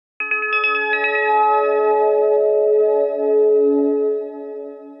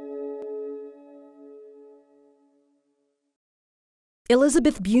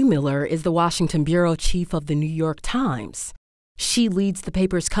Elisabeth Bumiller is the Washington bureau chief of the New York Times. She leads the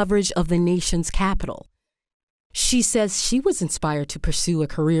paper's coverage of the nation's capital. She says she was inspired to pursue a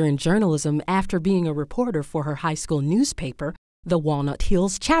career in journalism after being a reporter for her high school newspaper, the Walnut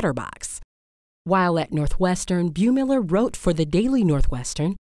Hills Chatterbox. While at Northwestern, Bumiller wrote for the Daily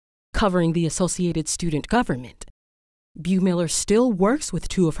Northwestern, covering the Associated Student Government. Bumiller still works with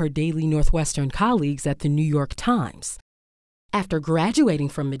two of her Daily Northwestern colleagues at the New York Times. After graduating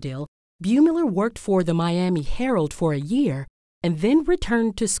from Medill, Bumiller worked for the Miami Herald for a year and then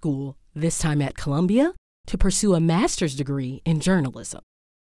returned to school, this time at Columbia, to pursue a master's degree in journalism.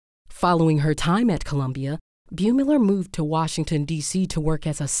 Following her time at Columbia, Bumiller moved to Washington, D.C. to work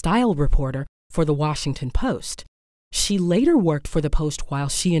as a style reporter for the Washington Post. She later worked for the Post while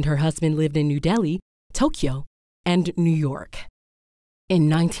she and her husband lived in New Delhi, Tokyo, and New York. In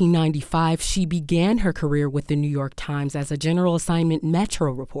 1995, she began her career with the New York Times as a general assignment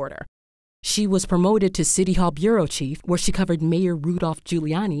Metro reporter. She was promoted to City Hall bureau chief, where she covered Mayor Rudolph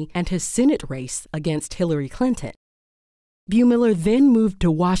Giuliani and his Senate race against Hillary Clinton. Bumiller then moved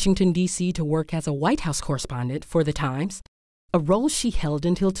to Washington, D.C. to work as a White House correspondent for the Times, a role she held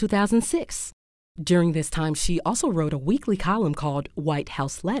until 2006. During this time, she also wrote a weekly column called White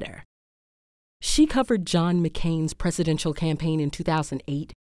House Letter. She covered John McCain's presidential campaign in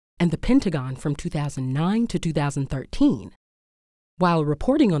 2008 and the Pentagon from 2009 to 2013. While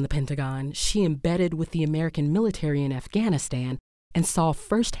reporting on the Pentagon, she embedded with the American military in Afghanistan and saw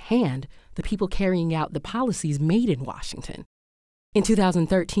firsthand the people carrying out the policies made in Washington. In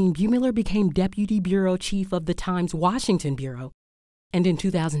 2013, Bumiller became deputy bureau chief of the Times Washington Bureau, and in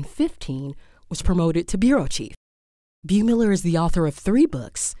 2015 was promoted to bureau chief. Bumiller is the author of 3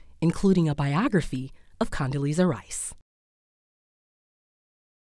 books, including a biography of Condoleezza Rice.